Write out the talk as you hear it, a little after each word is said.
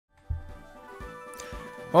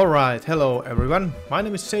Alright, hello everyone, my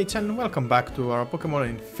name is Sage and welcome back to our Pokemon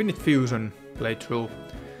Infinite Fusion playthrough.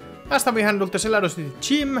 Last time we handled the Celado City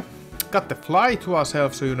Gym, got the fly to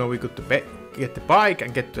ourselves so you know we could get the bike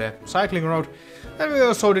and get the cycling road. And we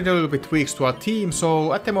also did a little bit tweaks to our team,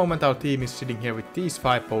 so at the moment our team is sitting here with these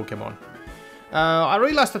 5 Pokemon. I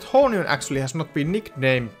realized that Hornion actually has not been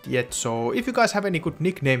nicknamed yet, so if you guys have any good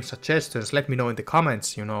nickname suggestions, let me know in the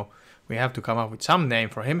comments, you know. We have to come up with some name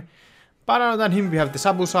for him. But other than him, we have the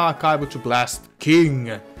Sabusa, Kaibutsu Blast,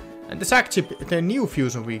 King, and the Sackchip, the new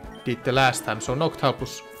fusion we did the last time, so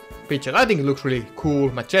Noctalpus Pidgeot. I think it looks really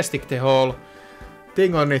cool, majestic, the whole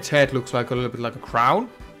thing on its head looks like a little bit like a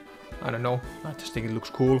crown. I don't know, I just think it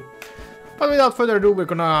looks cool. But without further ado, we're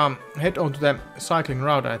gonna head on to the cycling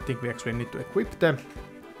route, and I think we actually need to equip them.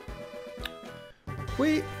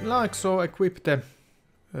 We like so equip the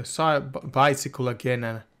bicycle again,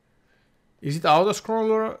 and is it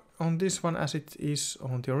auto-scroller on this one as it is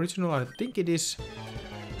on the original? I think it is.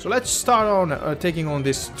 So let's start on taking on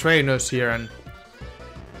these trainers here, and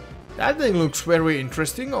that thing looks very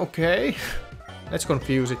interesting. Okay, let's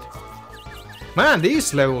confuse it. Man,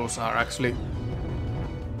 these levels are actually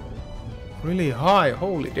really high.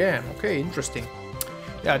 Holy damn. Okay, interesting.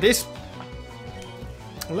 Yeah, these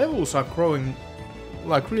levels are growing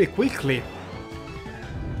like really quickly.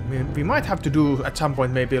 We might have to do at some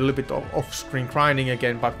point maybe a little bit of off-screen grinding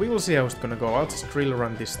again, but we will see how it's gonna go. I'll just drill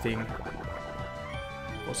run this thing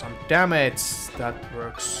for some damage. That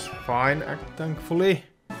works fine, thankfully.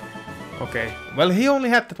 Okay, well he only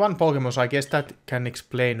had that one Pokemon, so I guess that can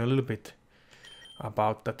explain a little bit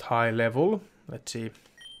about that high level. Let's see.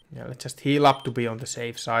 Yeah, let's just heal up to be on the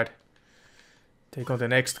safe side. Take on the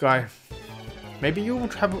next guy. Maybe you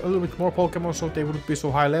would have a little bit more Pokemon so they wouldn't be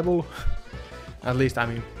so high level. At least, I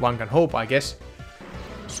mean, one can hope, I guess.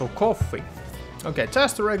 So, coughing. Okay,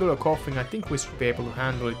 just a regular coughing. I think we should be able to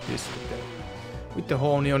handle it this with the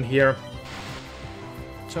Hornion here.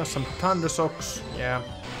 Just some Thunder Socks, yeah.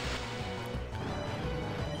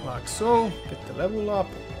 Like so. Get the level up.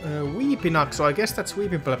 Weepinux, so I guess that's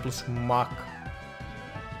Weepinbell plus Mach.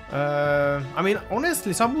 I mean,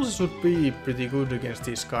 honestly, Sabusa should be pretty good against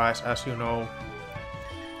these guys, as you know.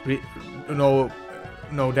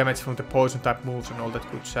 No damage from the poison type moves and all that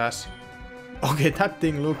good jazz. Okay, that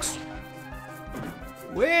thing looks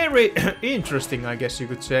very interesting, I guess you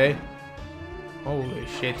could say. Holy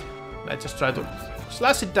shit. Let's just try to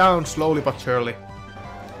slash it down slowly but surely.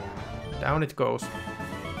 Down it goes.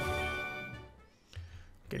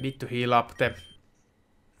 Okay, need to heal up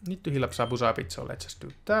Sabusa a bit, so let's just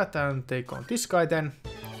do that and take on this guy then.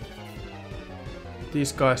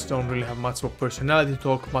 These guys don't really have much of personality to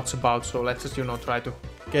talk much about, so let's just, you know, try to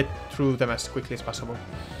get through them as quickly as possible.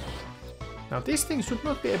 Now this thing should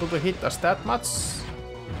not be able to hit us that much.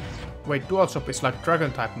 Wait, Dual Chop is like dragon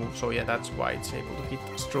type move, so yeah, that's why it's able to hit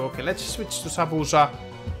us through. Okay, let's switch to Sabusa.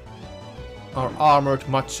 Our armored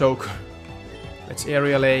Machoke. Let's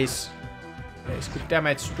Aerial Ace. Ace good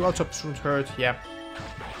damage. Dual Chop shouldn't hurt, yeah.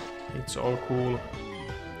 It's all cool.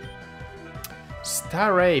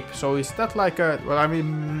 Starape, so is that like a, well, I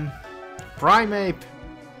mean, Primeape,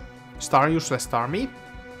 Staryu / Starmie,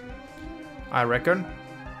 I reckon.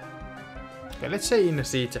 Okay, let's say in a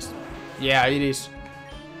seed just, yeah, it is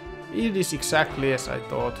exactly as I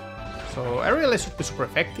thought. So Aerial Ace should be super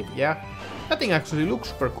effective, yeah. That thing actually looks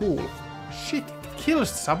super cool. Shit, it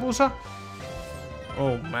kills Sabusa.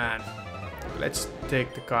 Oh man. Let's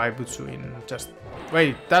take the Kaibutsu in just,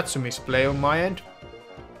 wait, that's a misplay on my end.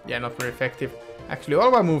 Yeah, not very effective. Actually,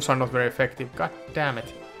 all my moves are not very effective. God damn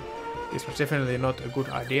it. This was definitely not a good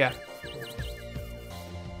idea.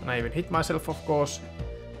 And I even hit myself, of course.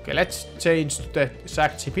 Okay, let's change to the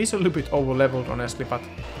Sackchip. He's a little bit over-leveled, honestly, but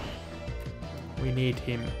we need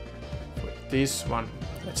him for this one.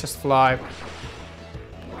 Let's just fly.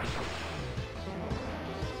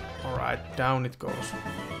 Alright, down it goes.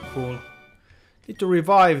 Cool. Need to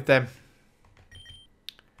revive them.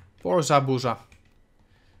 For Sabusa.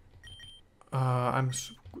 I'm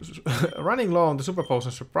running low on the super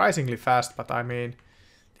potions surprisingly fast, but I mean,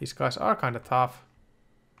 these guys are kind of tough.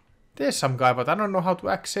 There's some guy, but I don't know how to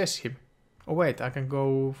access him. Oh wait, I can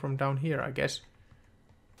go from down here, I guess.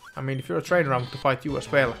 I mean, if you're a trainer, I want to fight you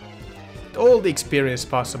as well. With all the experience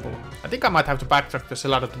possible. I think I might have to backtrack to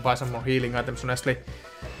Celado to buy some more healing items, honestly.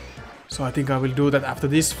 So I think I will do that after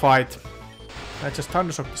this fight. Let's just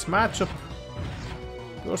Thundershock this matchup.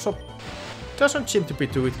 He also doesn't seem to be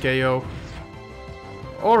do it KO.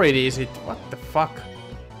 Or it is it. What the fuck?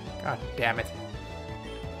 God damn it.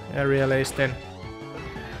 Aerial Ace then.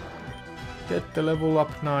 Get the level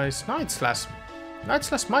up, nice. Night Slash. Night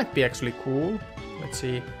Slash might be actually cool. Let's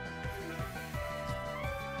see.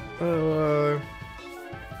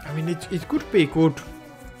 I mean, it could be good.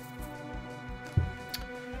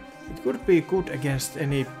 It could be good against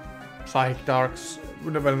any Psychic Darks.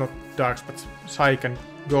 Well, not Darks, but Psychic and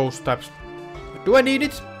Ghost types. But do I need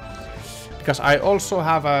it? Because I also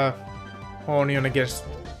have a Hornion against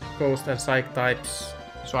Ghost and Psychic types.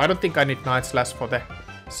 So I don't think I need Night Slash for the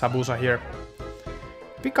Zabuza here.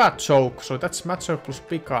 Pikachu, so that's Matsur plus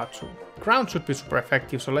Pikachu. Ground should be super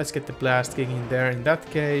effective, so let's get the Blast King in there in that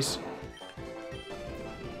case.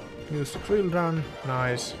 Use the Drill Run,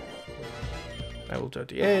 nice. Level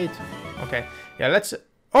 38. Okay, yeah, let's...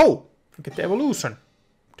 Oh! Forget the evolution.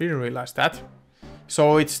 Didn't realize that.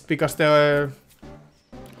 So it's because the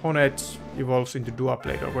Honedge evolves into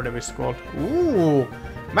Duablade or whatever it's called. Ooh!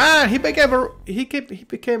 Man, he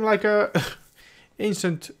became like a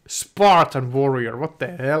ancient Spartan warrior. What the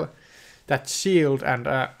hell? That shield and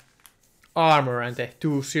armor and the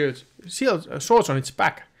two swords on its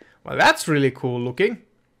back. Well, that's really cool looking.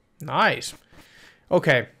 Nice.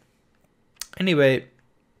 Okay. Anyway,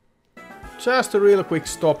 just a real quick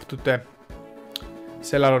stop to the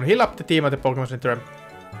Celadon. Heal up the team at the Pokemon Center and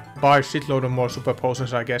buy a shitload of more super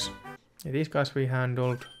potions, I guess. Yeah, these guys we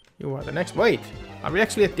handled. You are the next. Wait, are we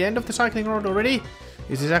actually at the end of the cycling road already?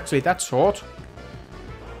 Is this actually that short?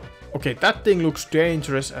 Okay, that thing looks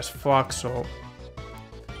dangerous as fuck, so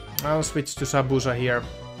I'll switch to Zabuza here.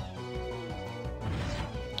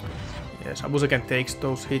 Yeah, Zabuza can take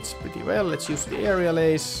those hits pretty well. Let's use the Aerial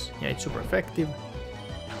Ace. Yeah, it's super effective.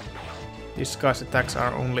 This guy's attacks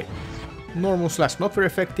are only normal slash not very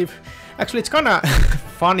effective. Actually, it's kinda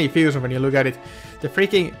funny fusion when you look at it. The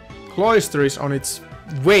freaking cloister is on its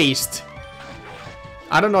waist.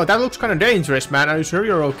 I don't know, that looks kinda dangerous, man. Are you sure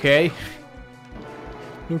you're okay?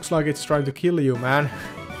 Looks like it's trying to kill you, man.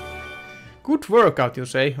 Good workout, you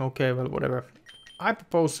say? Okay, well, whatever. Hyper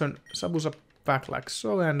Potion, Zabuza back like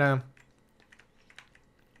so, and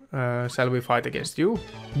shall we fight against you?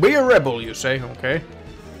 Be a rebel, you say? Okay.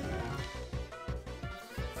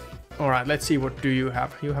 Alright, let's see, what do you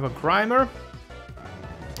have? You have a Grimer.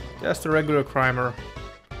 Just a regular Grimer.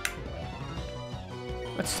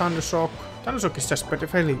 Let's Thundershock. Thundershock is just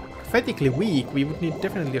pathetically weak. We would need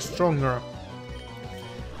definitely a stronger,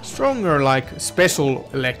 like, special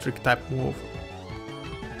electric type move.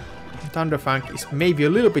 Thunderfang is maybe a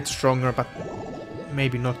little bit stronger, but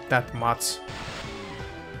maybe not that much.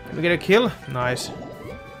 Can we get a kill? Nice.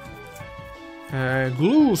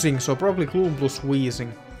 Gloozing, so probably Gloom plus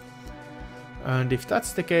Wheezing. And if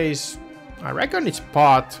that's the case, I reckon it's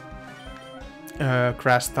part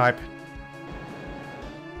Grass type.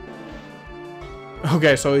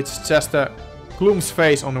 Okay, so it's just a Gloom's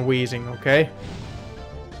face on a Wheezing, okay?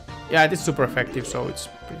 Yeah, it is super effective, so it's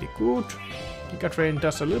pretty good. Giga Drain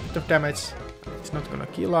does a little bit of damage. It's not gonna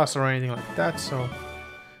kill us or anything like that, so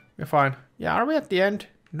we're fine. Yeah, are we at the end?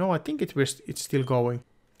 No, I think it's still going.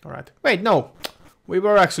 Alright. Wait, no! We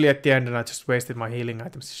were actually at the end and I just wasted my healing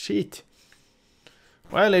items. Shit.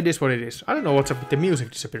 Well, it is what it is. I don't know what's up with the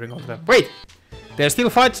music disappearing all the time. Wait! There's still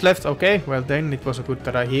fights left. Okay, well then it was good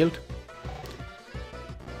that I healed.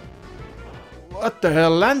 What the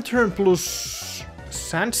hell? Lantern plus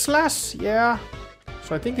Sandslash? Yeah.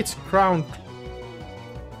 So I think it's ground.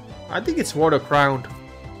 I think it's water ground.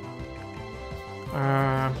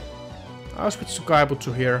 I'll switch to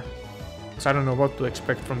Kaibutsu here. Because I don't know what to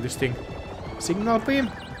expect from this thing. Signal Beam.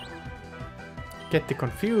 Get the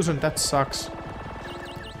confusion, that sucks.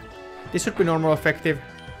 This should be normal effective.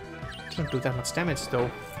 Doesn't do that much damage though.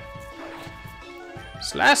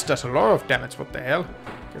 Slash does a lot of damage, what the hell?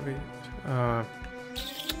 Okay,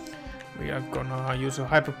 we are gonna use a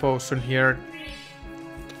Hyper Potion here.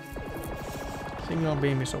 Signal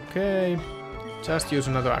Beam is okay. Just use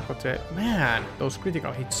another Aqua Tail. Man, those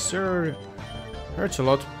critical hits sure hurts a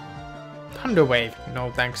lot. Thunder Wave.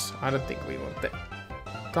 No thanks. I don't think we want the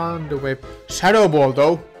Thunder Wave. Shadow Ball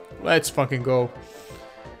though. Let's fucking go.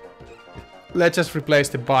 Let's just replace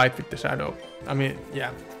the Bite with the Shadow. I mean,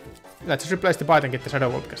 yeah. Let's just replace the Bite and get the Shadow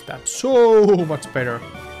Ball because that's so much better.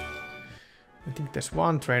 I think there's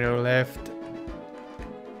one trainer left.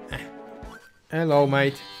 Hello,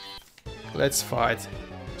 mate. Let's fight.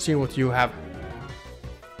 See what you have.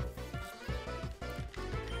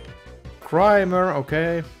 Grimer,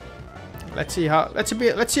 okay. Let's see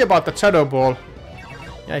about the Shadow Ball.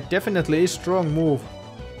 Yeah, it definitely is a strong move.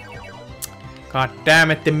 God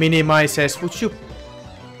damn it, the minimizes. Would you?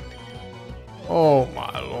 Oh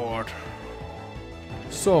my lord.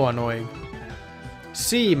 So annoying.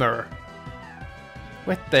 Seamer.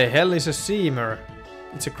 What the hell is a Seamer?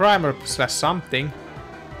 It's a Grimer slash something.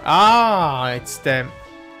 Ah, it's the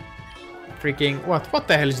freaking what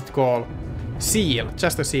the hell is it called? seal.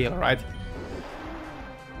 Just a seal, right?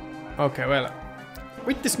 Okay, well,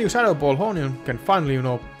 with this new Shadow Ball, Honion can finally, you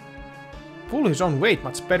know, pull his own weight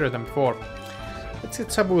much better than before. Let's get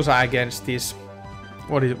Zabuza against this.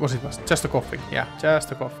 What was it? Just a coffin. Yeah,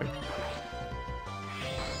 just a coffin.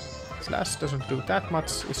 Slash doesn't do that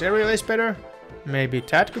much. Is Aerial Ace better? Maybe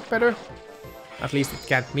tad bit better. At least it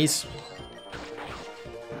can't miss.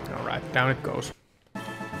 Alright, down it goes.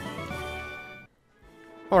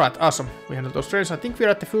 Alright, awesome. We handled those trails. I think we're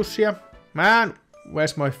at the Fuchsia. Man,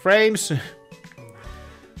 where's my frames?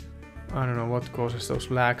 I don't know what causes those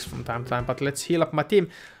lags from time to time, but let's heal up my team.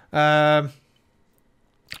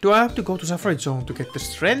 Do I have to go to Safari Zone to get the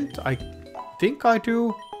strength? I think I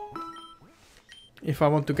do. If I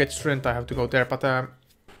want to get strength, I have to go there, but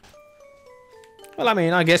well, I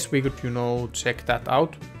mean, I guess we could, you know, check that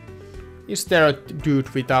out. Is there a dude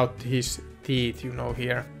without his teeth, you know,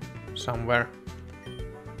 here somewhere?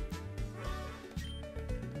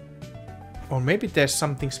 Or maybe there's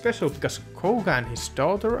something special because Koga and his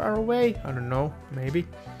daughter are away? I don't know, maybe.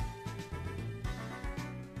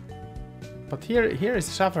 But here is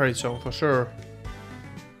the Safari Zone for sure.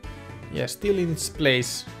 Yeah, still in its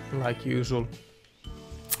place, like usual.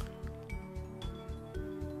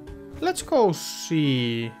 Let's go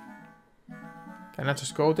see. Can I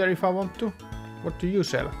just go there if I want to? What do you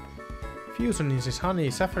sell? Fusion is his honey,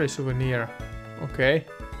 Safari souvenir. Okay.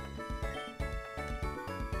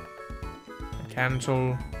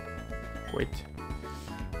 Cancel. Quit.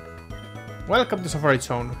 Welcome to Safari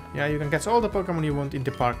Zone. Yeah, you can catch all the Pokemon you want in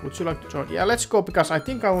the park. Would you like to join? Yeah, let's go because I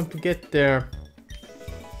think I want to get there.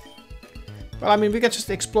 Well, I mean, we can just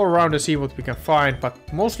explore around and see what we can find,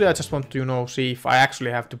 but mostly I just want to, you know, see if I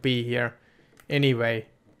actually have to be here anyway,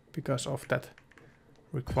 because of that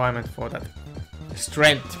requirement for that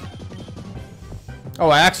strength. Oh,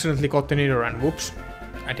 I accidentally got the Nidoran. Whoops.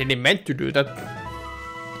 I didn't meant to do that.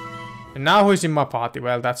 And now who's in my party?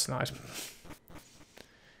 Well, that's nice.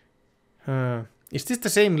 Is this the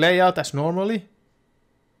same layout as normally?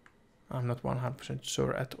 I'm not 100%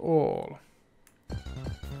 sure at all.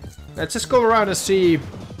 Let's just go around and see.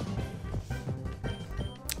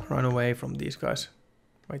 Run away from these guys.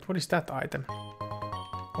 Wait, what is that item?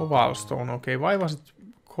 Oval stone, okay. Why was it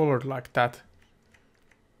colored like that?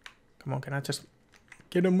 Come on, can I just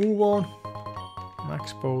get a move on?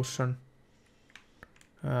 Max potion.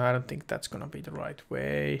 I don't think that's gonna be the right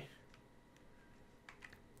way.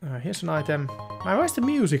 Here's an item. Where's the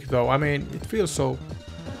music though? I mean, it feels so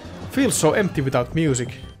empty without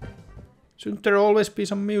music. Shouldn't there always be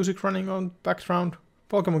some music running on background?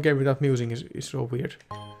 Pokemon game without music is so weird.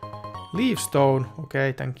 Leaf stone.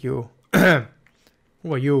 Okay, thank you.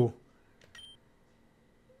 Who are you?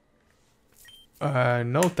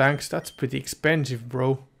 No thanks. That's pretty expensive,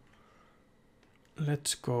 bro.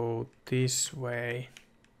 Let's go this way.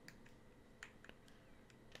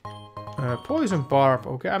 Poison barb.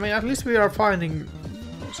 Okay, I mean, at least we are finding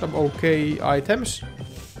some okay items.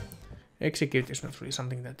 Execute is not really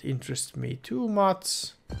something that interests me too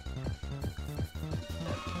much.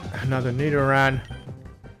 Another Nidoran.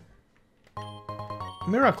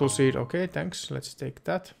 Miracle Seed. Okay, thanks. Let's take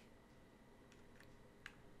that.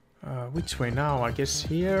 Which way now? I guess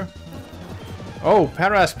here. Oh,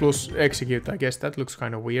 Paras plus Execute. I guess that looks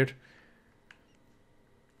kind of weird.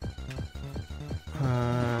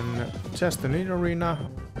 Just a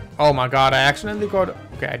Nidorina. Oh my god, I accidentally got...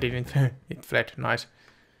 Okay, I didn't. It fled. Nice.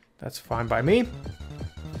 That's fine by me.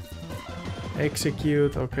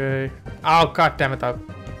 Execute, okay. Oh, god damn it, I'm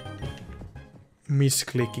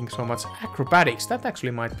misclicking so much. Acrobatics, that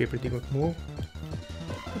actually might be a pretty good move.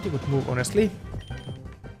 Pretty good move, honestly.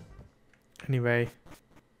 Anyway.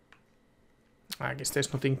 I guess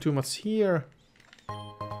there's nothing too much here.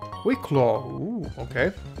 Wicklaw, ooh,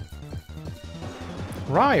 okay.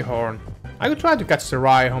 Rhyhorn. I could try to catch the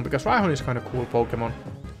Rhyhorn, because Rhyhorn is kind of cool Pokemon.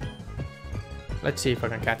 Let's see if I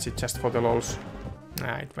can catch it just for the lols.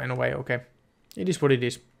 Nah, it ran away, okay. It is what it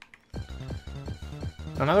is.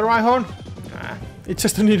 Another Rhyhorn? Nah, it's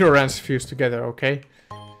just a Nidorans fused together, okay.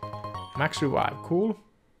 Max Revive, cool.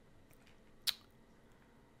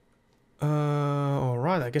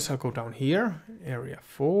 Alright, I guess I'll go down here. Area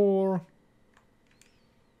 4.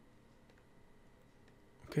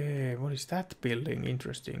 Okay, what is that building?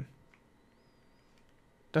 Interesting.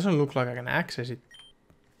 Doesn't look like I can access it.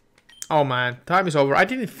 Oh man, time is over. I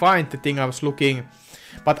didn't find the thing I was looking.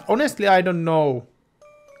 But honestly, I don't know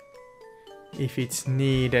if it's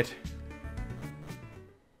needed.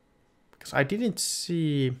 Because I didn't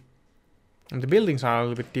see... And the buildings are a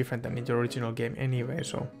little bit different than in the original game anyway,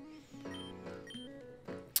 so...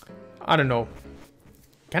 I don't know.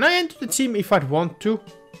 Can I enter the gym if I'd want to?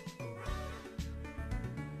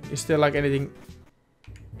 Is there like anything,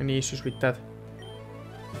 any issues with that?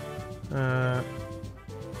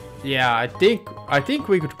 Yeah, I think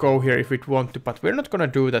we could go here if we'd want to, but we're not gonna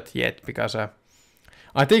do that yet because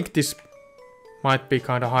I think this might be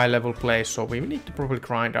kind of high level play, so we need to probably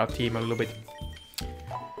grind our team a little bit.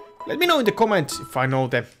 Let me know in the comments if I know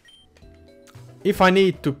if I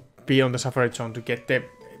need to be on the Safari Zone to get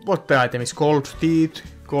what the item is called, teeth,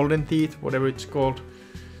 golden teeth, whatever it's called,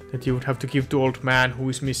 that you would have to give to old man who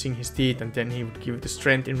is missing his teeth, and then he would give the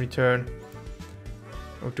strength in return.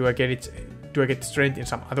 Or do I get the strength in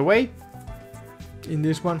some other way? In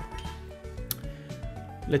this one?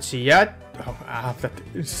 Let's see, yeah. Oh, I have that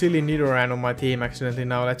silly Nidoran on my team accidentally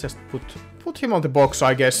now. Let's just put him on the box,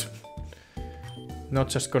 I guess. Not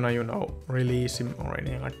just gonna, you know, release him or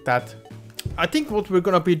anything like that. I think what we're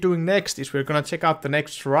gonna be doing next is we're gonna check out the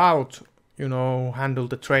next route. You know, handle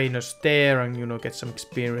the trainers there and, you know, get some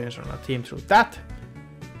experience on our team through that.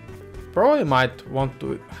 Probably might want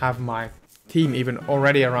to have my team even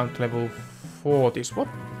already around level 40. What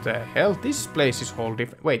the hell? This place is whole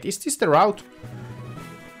different. Wait, is this the route?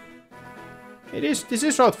 It is. This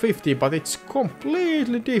is Route 50, but it's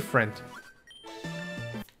completely different.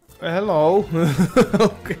 Hello.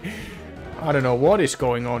 Okay. I don't know what is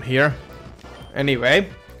going on here. Anyway,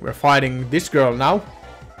 we're fighting this girl now.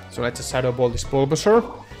 So let's just Shadow Ball this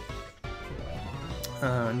Bulbasaur.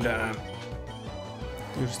 And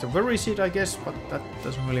use the Worry Seed, I guess, but that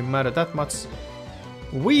doesn't really matter that much.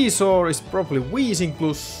 Weezor is probably Weezing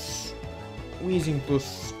plus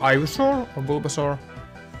Ivysaur or Bulbasaur.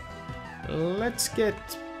 Let's get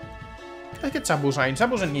Zabuza in.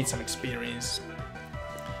 Zabuza needs some experience.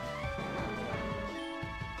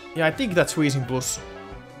 Yeah, I think that's Weezing plus.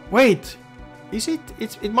 Wait, is it?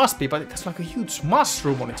 It must be, but it has like a huge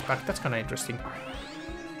mushroom on its back. That's kind of interesting.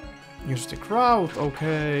 Use the crowd,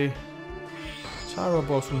 okay. Gyro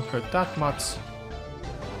Ball shouldn't hurt that much.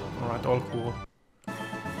 Alright, all cool.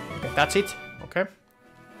 Okay, that's it. Okay.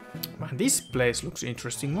 Man, this place looks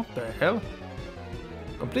interesting. What the hell?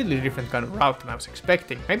 Completely different kind of route than I was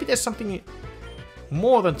expecting. Maybe there's something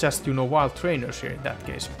more than just, you know, wild trainers here in that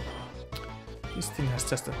case. This thing has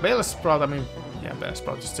just a Bellsprout. I mean, yeah,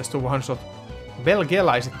 Bellsprout is just a one-shot.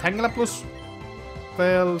 Belgela, is it Tangela plus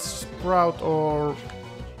Bellsprout or...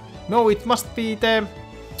 No, it must be the...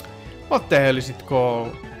 What the hell is it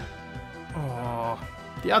called? Oh,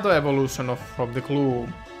 the other evolution from the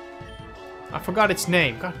Gloom. I forgot its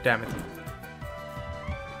name, god damn it.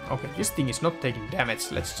 Okay, this thing is not taking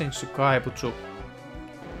damage. Let's change to Kaibutsu.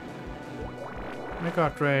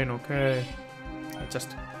 Mega Drain, okay.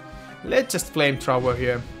 Let's just Flamethrower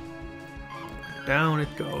here. Down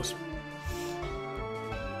it goes.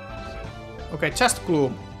 Okay, just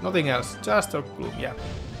Gloom. Nothing else. Just a Gloom, yeah.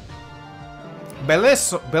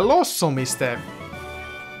 Bellossom is the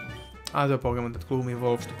other Pokemon that Gloom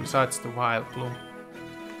evolves to besides the Wild Gloom.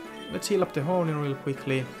 Let's heal up the Hoenn real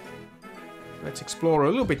quickly. Let's explore a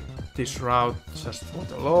little bit this route, just for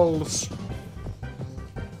the lols.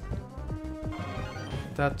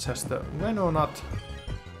 That's just the Venonat.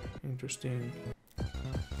 Interesting.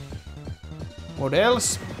 What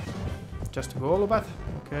else? Just a Golbat.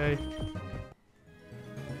 Okay.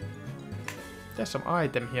 There's some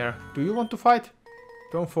item here. Do you want to fight?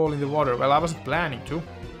 Don't fall in the water. Well, I wasn't planning to.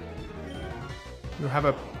 You have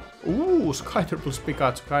a... Ooh, Skyter plus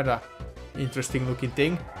Pikachu. Kinda interesting looking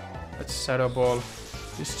thing. Let's Shadow Ball.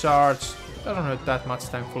 Discharge. Doesn't hurt that much,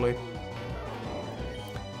 thankfully.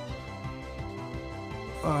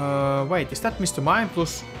 Wait, is that Mr. Mime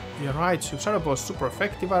plus... You're right, so Shadow Ball is super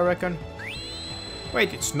effective, I reckon.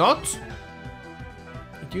 Wait, it's not?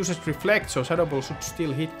 It uses Reflect, so Shadow Ball should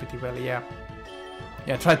still hit pretty well, yeah.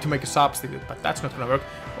 Yeah, I tried to make a substitute, but that's not gonna work.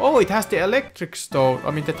 Oh, it has the Electric Stone,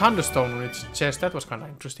 I mean the Thunderstone on its chest. That was kinda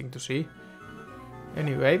interesting to see.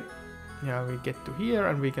 Anyway, yeah, we get to here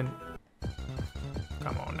and we can...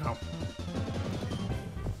 Come on now.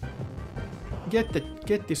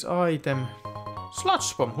 Get this item.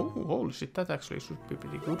 Sludge Bomb! Ooh, holy shit, that actually should be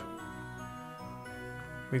pretty good.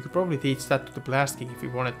 We could probably teach that to the Blast King if we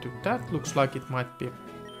wanted to. That looks like it might be a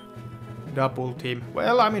double team.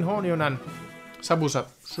 Well, I mean, Hoenn and Zabuza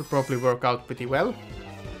should probably work out pretty well.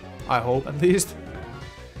 I hope, at least.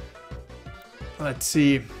 Let's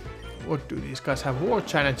see. What do these guys have?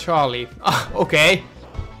 Warchant and Charlie. Ah, okay.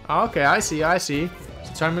 Okay, I see. So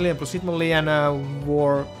Charmeleon plus Hitmonlee and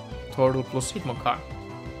War Turtle plus Hitmonchan.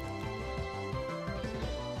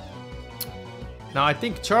 Now I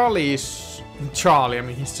think Charlie is... I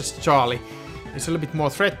mean he's just Charlie. It's a little bit more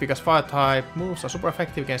threat because fire type moves are super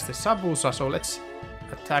effective against the Zabuza, so let's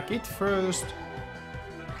attack it first.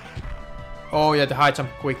 Oh yeah, the high jump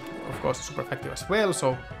quick, of course, is super effective as well,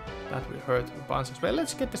 so That will hurt the bunch as well.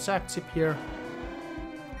 Let's get the sack chip here.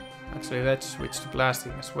 Actually, let's switch to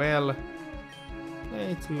blasting as well.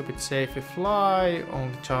 It's a little bit safer. Fly,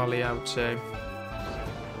 only Charlie, I would say.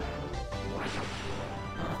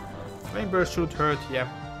 Flame burst should hurt, yeah.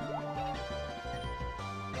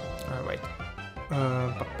 Wait.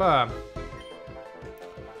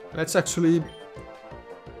 Let's actually...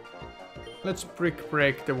 Let's brick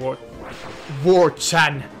break the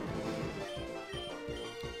War-chan.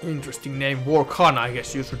 Interesting name. War-Khan, I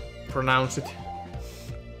guess you should pronounce it.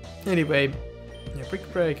 Anyway, yeah,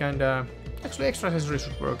 brick break and actually extrasensory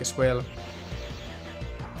should work as well.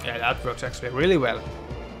 Yeah, that works actually really well.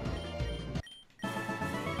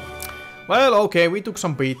 Well, okay, we took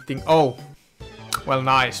some beating. Oh, well,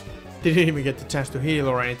 nice. Didn't even get the chance to heal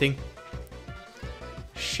or anything.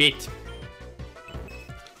 Shit.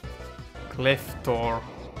 Cleftor.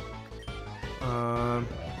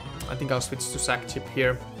 I think I'll switch to sack chip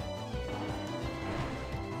here.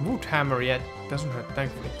 Wood hammer yet doesn't hurt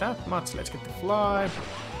thankfully that much. Let's get the fly.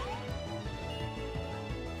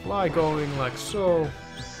 Fly going like so.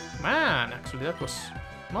 Man, actually that was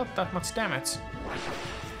not that much damage.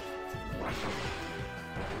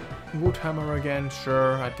 Wood hammer again,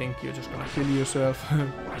 sure. I think you're just gonna kill yourself.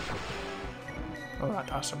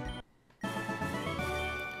 Alright, awesome.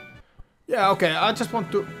 Yeah, okay, I just want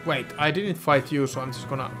to... Wait, I didn't fight you, so I'm just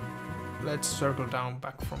gonna... Let's circle down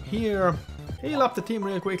back from here. Heal up the team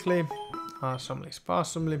real quickly. Awesomely,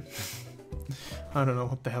 sparsomely. I don't know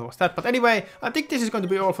what the hell was that. But anyway, I think this is going to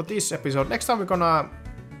be all for this episode. Next time we're gonna...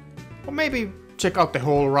 Or maybe check out the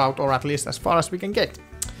whole route, or at least as far as we can get.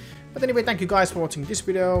 But anyway, thank you guys for watching this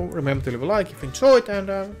video. Remember to leave a like if you enjoyed, and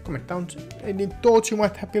comment down any thoughts you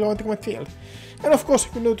might have below in the comment field. And of course,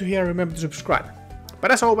 if you're new to here, remember to subscribe.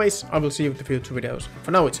 But as always, I will see you in the future videos.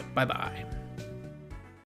 For now, it's bye bye.